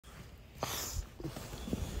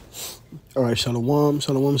All right, shalom,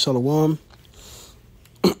 shalom, shalom.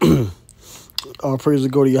 All praise to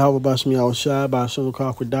go to Yahweh Bashem Yahweh Shai, by Hashem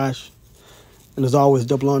Dash. And as always,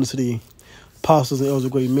 double honor to the apostles and elders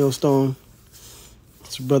of Great Millstone.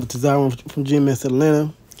 It's your brother Tazaron from GMS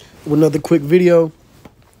Atlanta with another quick video.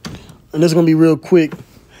 And this is going to be real quick.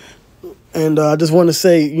 And I just want to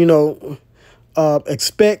say,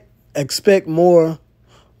 expect more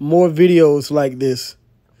videos like this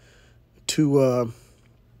to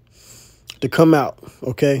come out,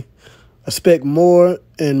 okay? Expect more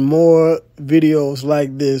and more videos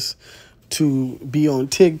like this to be on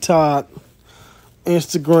TikTok,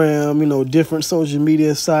 Instagram, different social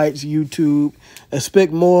media sites, YouTube.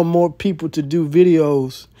 Expect more and more people to do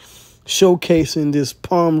videos showcasing this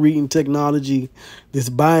palm reading technology, this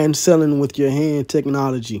buying and selling with your hand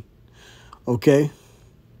technology, okay?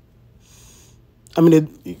 I mean,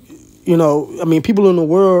 people in the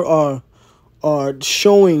world are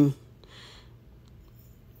showing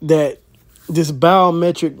that this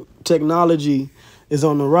biometric technology is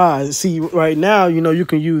on the rise. See, right now, you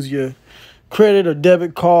can use your credit or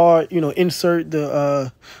debit card, insert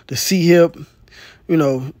the C-hip,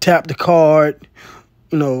 tap the card,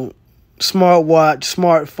 smartwatch,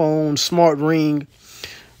 smartphone, smart ring.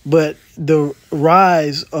 But the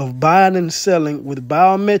rise of buying and selling with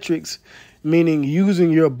biometrics, meaning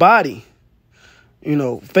using your body,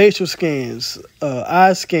 facial scans,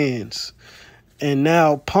 eye scans, and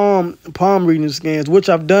now palm reading scans, which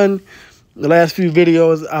I've done the last few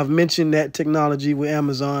videos. I've mentioned that technology with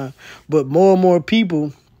Amazon, but more and more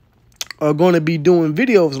people are going to be doing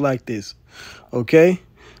videos like this, okay?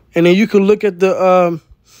 And then you can look at the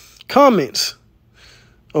comments,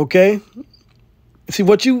 okay? See,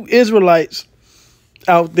 what you Israelites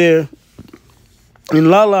out there in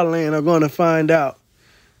La La Land are going to find out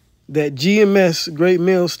that GMS, Great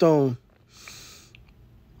Millstone,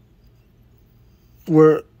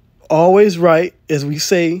 were always right, as we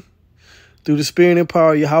say, through the spirit and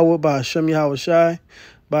power of Yahweh, by Hashem Yahweh Shai,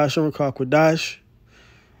 by Hashem Dash.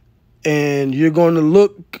 And you're going to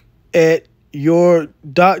look at your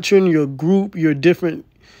doctrine, your group, your different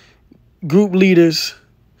group leaders.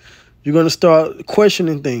 You're going to start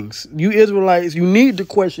questioning things. You Israelites, you need to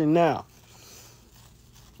question now.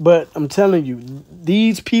 But I'm telling you,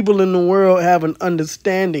 these people in the world have an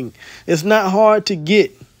understanding. It's not hard to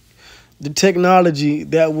get the technology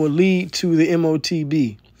that will lead to the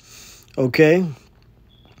MOTB, okay?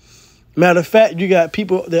 Matter of fact, you got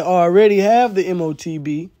people that already have the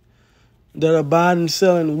MOTB that are buying and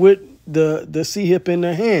selling with the C-hip in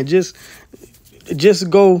their hand. Just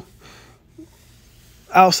go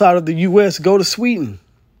outside of the U.S., go to Sweden,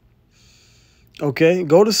 okay?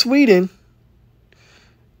 Go to Sweden,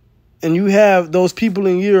 and you have those people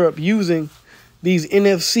in Europe using these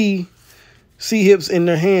NFC C-hips in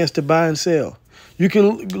their hands to buy and sell. You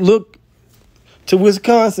can look to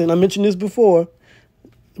Wisconsin. I mentioned this before.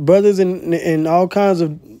 Brothers and all kinds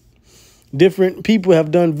of different people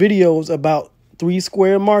have done videos about 3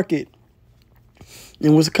 Square Market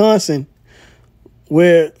in Wisconsin,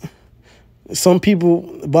 where some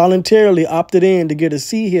people voluntarily opted in to get a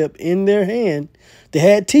C-hip in their hand. They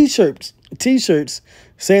had t-shirts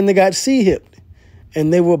saying they got C-hipped,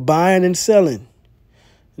 and they were buying and selling.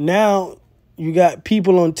 Now you got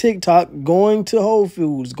people on TikTok going to Whole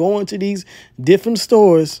Foods, going to these different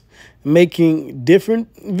stores, making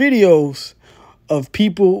different videos of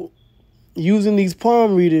people using these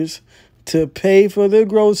palm readers to pay for their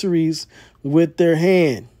groceries with their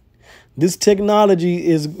hand. This technology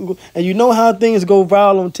is, and you know how things go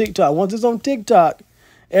viral on TikTok. Once it's on TikTok,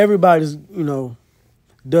 everybody's,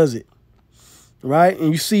 does it, right?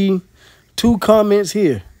 And you see 2 comments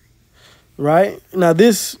here, right? Now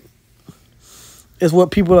this is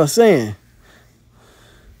what people are saying.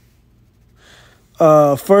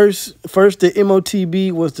 First the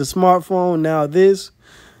MOTB was the smartphone. Now this,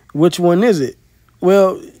 which one is it?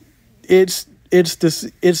 Well, it's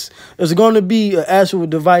going to be an actual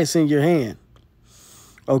device in your hand,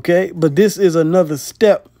 okay? But this is another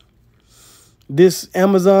step. This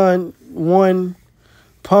Amazon One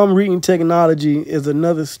palm reading technology is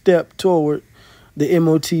another step toward the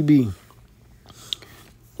MOTB,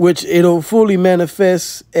 which it'll fully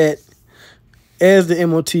manifest as the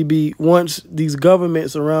MOTB once these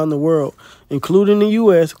governments around the world, including the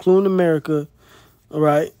U.S., including America, all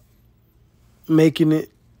right, making it,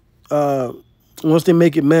 once they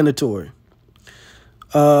make it mandatory.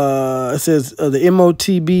 It says the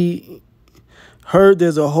MOTB heard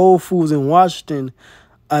there's a Whole Foods in Washington.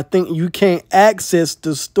 I think you can't access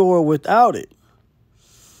the store without it.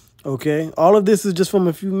 Okay, all of this is just from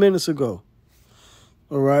a few minutes ago.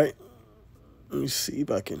 All right, let me see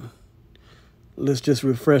if I can Let's just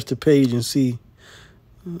refresh the page and see.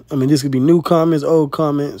 I mean, this could be new comments, old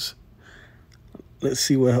comments. Let's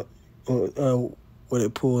see what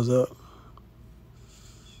it pulls up.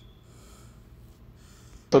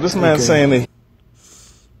 So this man's saying that.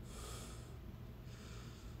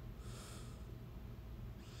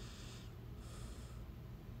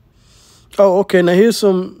 Oh, okay. Now here's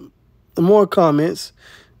some more comments.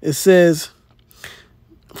 It says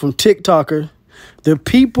from TikToker, the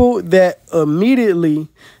people that immediately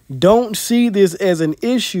don't see this as an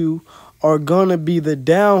issue are going to be the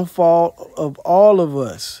downfall of all of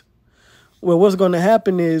us. Well, what's going to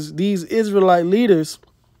happen is these Israelite leaders,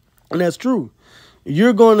 and that's true,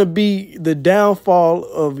 you're going to be the downfall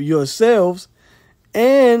of yourselves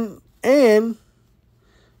and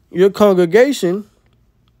your congregation,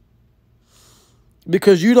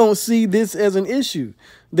 because you don't see this as an issue.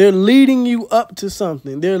 They're leading you up to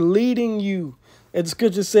something. They're leading you. As the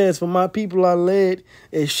scripture says, for my people are led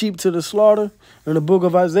as sheep to the slaughter in the book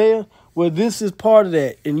of Isaiah. Well, this is part of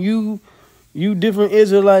that. And you different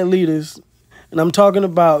Israelite leaders, and I'm talking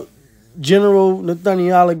about General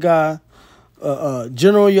Nathaniel Guy,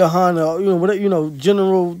 General Yohana,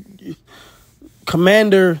 General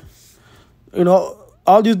Commander,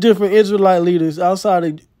 all these different Israelite leaders outside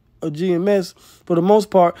of GMS, for the most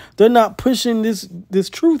part, they're not pushing this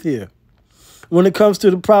truth here. When it comes to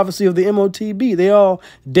the prophecy of the MOTB, they all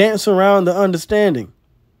dance around the understanding.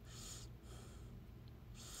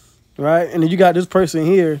 Right? And then you got this person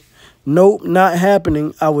here. Nope, not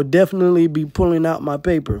happening. I would definitely be pulling out my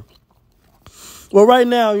paper. Well, right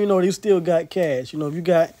now, they still got cash. If you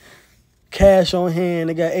got cash on hand,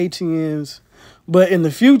 they got ATMs. But in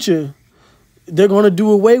the future, they're going to do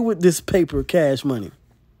away with this paper cash money.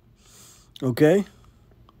 Okay?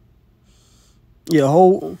 Yeah,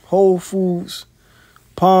 Whole Foods,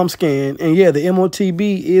 Palm Scan. And yeah, the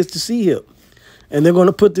MOTB is the CHIP. And they're going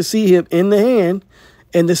to put the CHIP in the hand.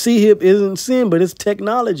 And the CHIP isn't sin, but it's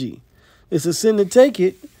technology. It's a sin to take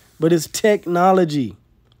it, but it's technology.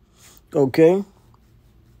 Okay?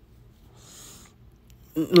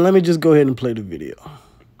 Let me just go ahead and play the video.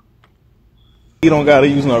 You don't got to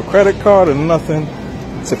use no credit card or nothing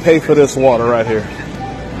to pay for this water right here.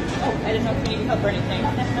 Oh, I didn't know if you needed help or anything.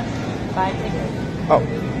 Bye, take care. Oh,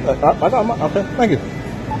 I got my, okay, thank you.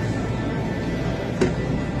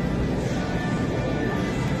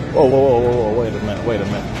 Whoa, wait a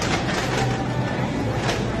minute.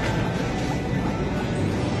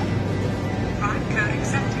 Code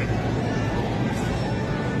accepted.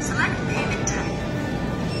 Select payment type.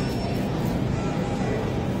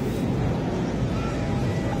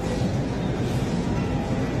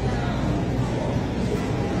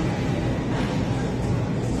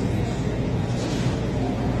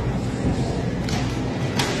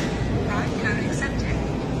 Code accepted.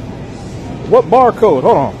 What barcode?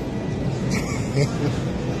 Hold on.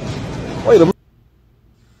 Wait a minute.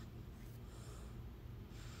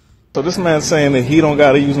 So this man's saying that he don't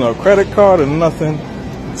got to use no credit card or nothing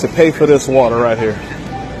to pay for this water right here.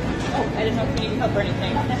 Oh, I didn't know if you needed help or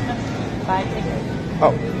anything. Bye, take care.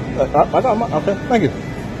 Oh, I got my, okay, thank you.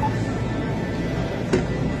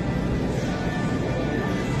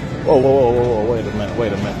 Whoa, wait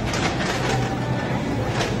a minute.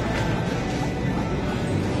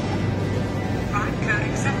 Code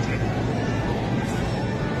accepted.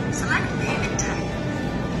 Select payment type.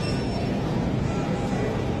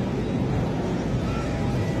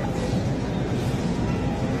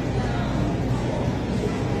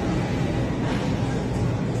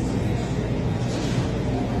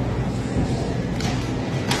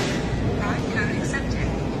 Code accepted.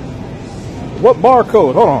 What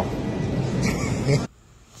barcode? Hold on.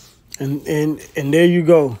 And there you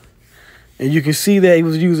go. And you can see that he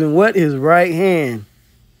was using what? His right hand.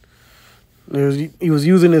 He was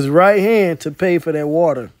using his right hand to pay for that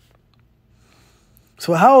water.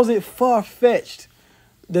 So how is it far-fetched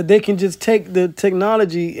that they can just take the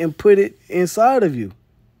technology and put it inside of you?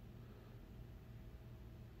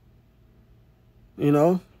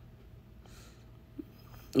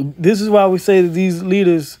 This is why we say that these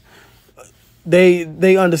leaders,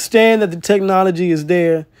 they understand that the technology is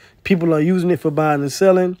there. People are using it for buying and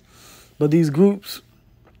selling. But these groups,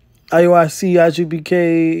 IOIC,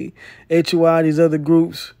 IGBK, HOI, these other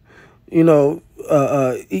groups, either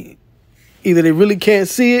they really can't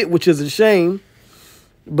see it, which is a shame,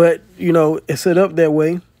 but, it's set up that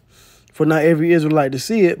way for not every Israelite to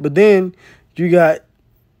see it. But then you got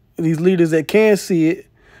these leaders that can see it,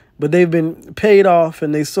 but they've been paid off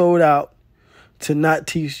and they sold out to not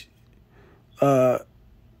teach our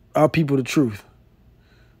people the truth.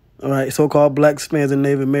 All right, so-called blacks, Hispanics, and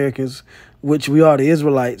Native Americans, which we are the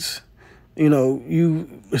Israelites, you know, you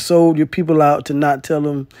sold your people out to not tell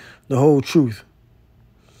them the whole truth.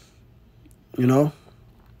 You know?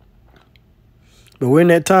 But we're in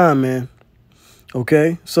that time, man.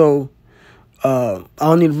 Okay? So, I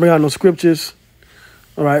don't need to bring out no scriptures.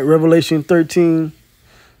 All right? Revelation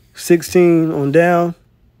 13:16 on down.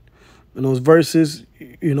 And those verses,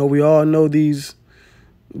 you know, we all know these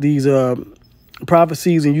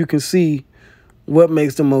prophecies, and you can see what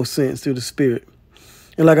makes the most sense through the Spirit.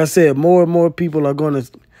 And like I said, more and more people are going to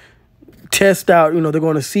test out, you know, they're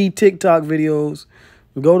going to see TikTok videos,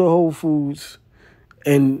 go to Whole Foods,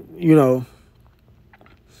 and, you know,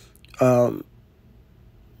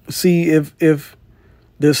 see if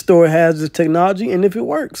the store has the technology and if it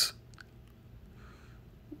works.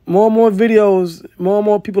 More and more videos, more and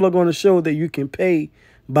more people are going to show that you can pay,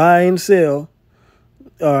 buy and sell,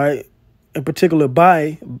 all right, in particular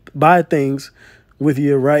buy things with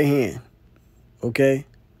your right hand, okay,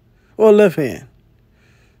 or left hand,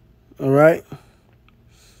 all right.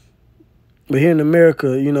 But here in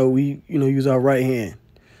America, you know, we use our right hand,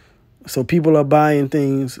 so people are buying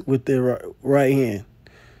things with their right hand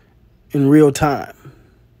in real time,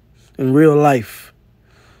 in real life.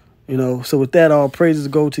 You know, so with that, all praises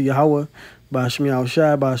go to Yahweh, Ba'ashem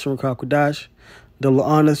Yahushai, Ba'ashem Kakwadash, double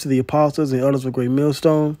honors to the apostles and others of Great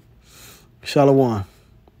Millstone. Shalom.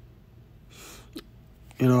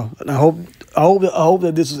 You know, and I hope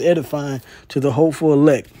that this is edifying to the hopeful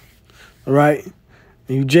elect. All right,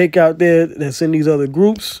 and you Jake out there that's in these other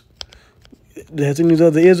groups, that's in these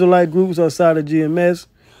other Israelite groups outside of GMS.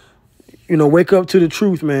 You know, wake up to the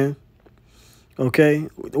truth, man. Okay,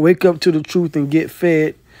 wake up to the truth and get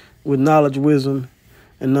fed with knowledge, wisdom,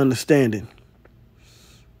 and understanding.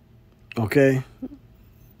 Okay?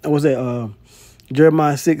 And what's that?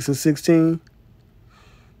 Jeremiah 6:16.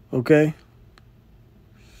 Okay?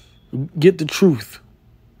 Get the truth.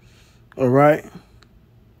 All right?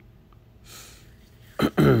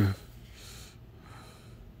 You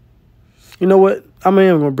know what? I am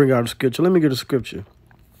going to bring out a scripture. Let me get a scripture.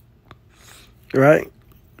 All right?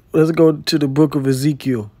 Let's go to the book of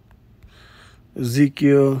Ezekiel.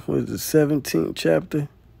 Ezekiel, what is it, 17th chapter?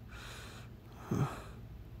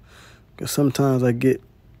 Because sometimes I get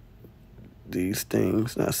these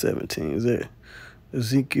things, not 17, is it?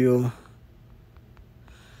 Ezekiel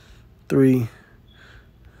 3.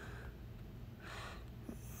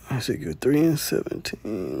 Ezekiel 3 and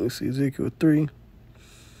 17. Let's see, Ezekiel 3.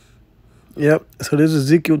 Yep, so this is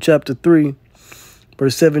Ezekiel chapter 3,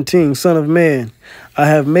 verse 17. Son of man, I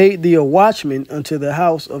have made thee a watchman unto the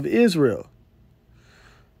house of Israel.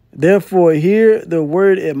 Therefore, hear the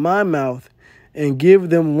word at my mouth and give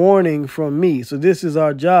them warning from me. So this is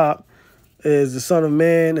our job as the Son of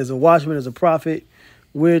Man, as a watchman, as a prophet.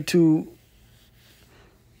 We're to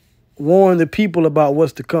warn the people about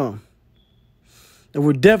what's to come. And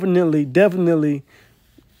we're definitely,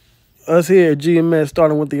 us here at GMS,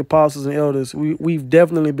 starting with the apostles and elders, we've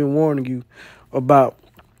definitely been warning you about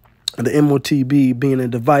the MOTB being a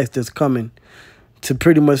device that's coming to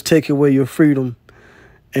pretty much take away your freedom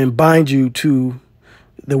and bind you to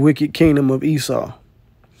the wicked kingdom of Esau.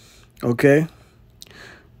 Okay?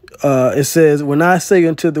 It says, when I say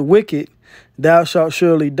unto the wicked, thou shalt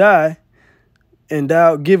surely die, and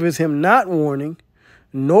thou givest him not warning,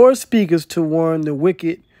 nor speakest to warn the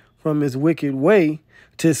wicked from his wicked way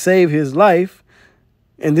to save his life.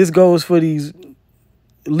 And this goes for these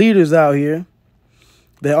leaders out here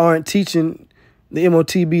that aren't teaching the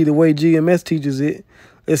MOTB the way GMS teaches it.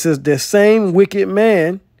 It says, the same wicked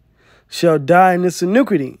man shall die in this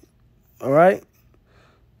iniquity. All right?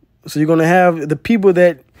 So you're going to have the people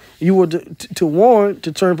that you were to warn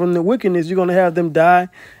to turn from the wickedness, you're going to have them die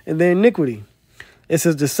in their iniquity. It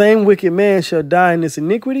says, the same wicked man shall die in this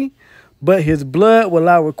iniquity, but his blood will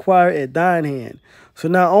I require at thine hand. So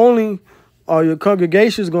not only are your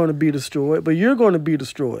congregations going to be destroyed, but you're going to be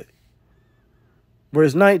destroyed.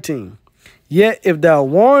 Verse 19. Yet if thou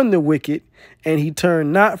warn the wicked, and he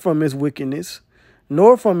turn not from his wickedness,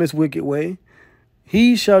 nor from his wicked way,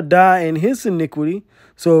 he shall die in his iniquity.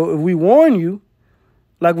 So if we warn you,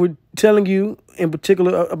 like we're telling you in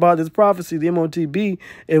particular about this prophecy, the MOTB,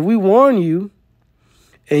 if we warn you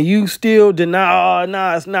and you still deny, oh,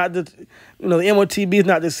 nah, it's not the, the MOTB is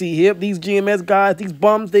not the C-HIP. These GMS guys, these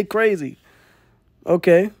bums, they crazy.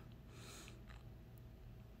 Okay.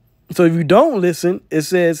 So if you don't listen, it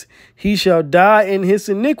says, he shall die in his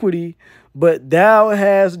iniquity, but thou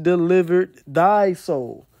hast delivered thy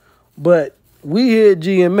soul. But we here at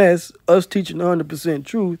GMS, us teaching 100%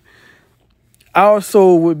 truth, our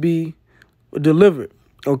soul would be delivered,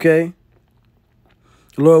 okay?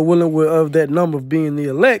 Lord willing, we're of that number of being the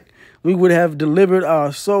elect, we would have delivered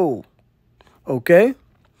our soul, Okay?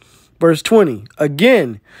 Verse 20.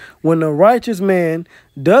 Again, when the righteous man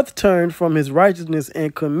doth turn from his righteousness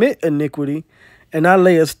and commit iniquity, and I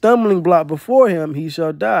lay a stumbling block before him, he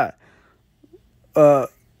shall die.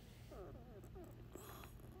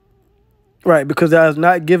 Right, because I was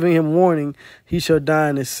not giving him warning, he shall die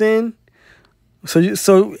in his sin.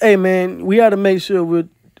 So hey, man, we got to make sure we're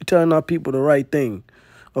telling our people the right thing,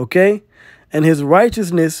 okay? And his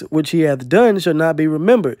righteousness, which he hath done, shall not be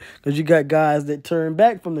remembered. Because you got guys that turn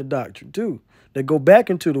back from the doctrine, too, that go back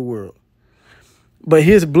into the world. But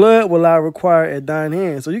his blood will I require at thine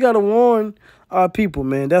hand. So you got to warn our people,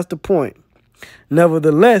 man. That's the point.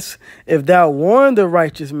 Nevertheless, if thou warn the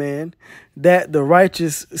righteous man that the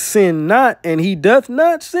righteous sin not, and he doth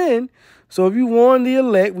not sin. So if you warn the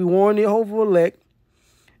elect, we warn the hopeful elect,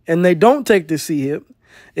 and they don't take the C-hip,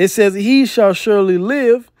 it says he shall surely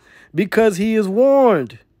live because he is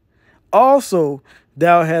warned. Also,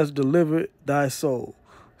 thou hast delivered thy soul.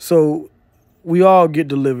 So we all get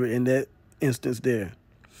delivered in that instance there,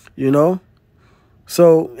 you know?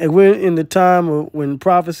 So, and we're in the time of when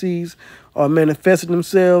prophecies are manifesting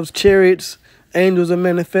themselves, chariots, angels are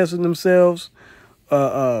manifesting themselves.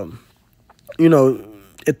 You know,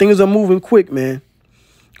 and things are moving quick, man.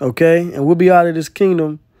 Okay? And we'll be out of this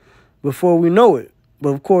kingdom before we know it. But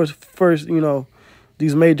of course, first, you know,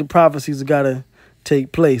 these major prophecies have got to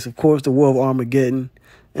take place. Of course, the war of Armageddon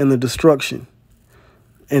and the destruction.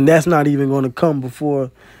 And that's not even going to come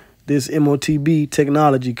before this MOTB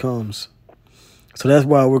technology comes. So that's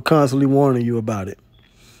why we're constantly warning you about it.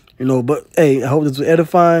 You know, but hey, I hope this was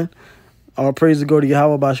edifying. All praise to go to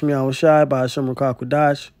Yahweh, Bashmi Yahushai, by Hashem Rakah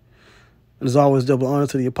Kodash. And as always, double honor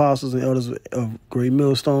to the apostles and elders of Great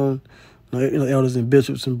Millstone, you know, elders and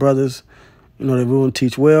bishops and brothers, you know, that rule and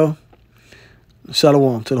teach well.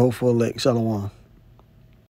 Shalom to the hopeful elect. Shalom.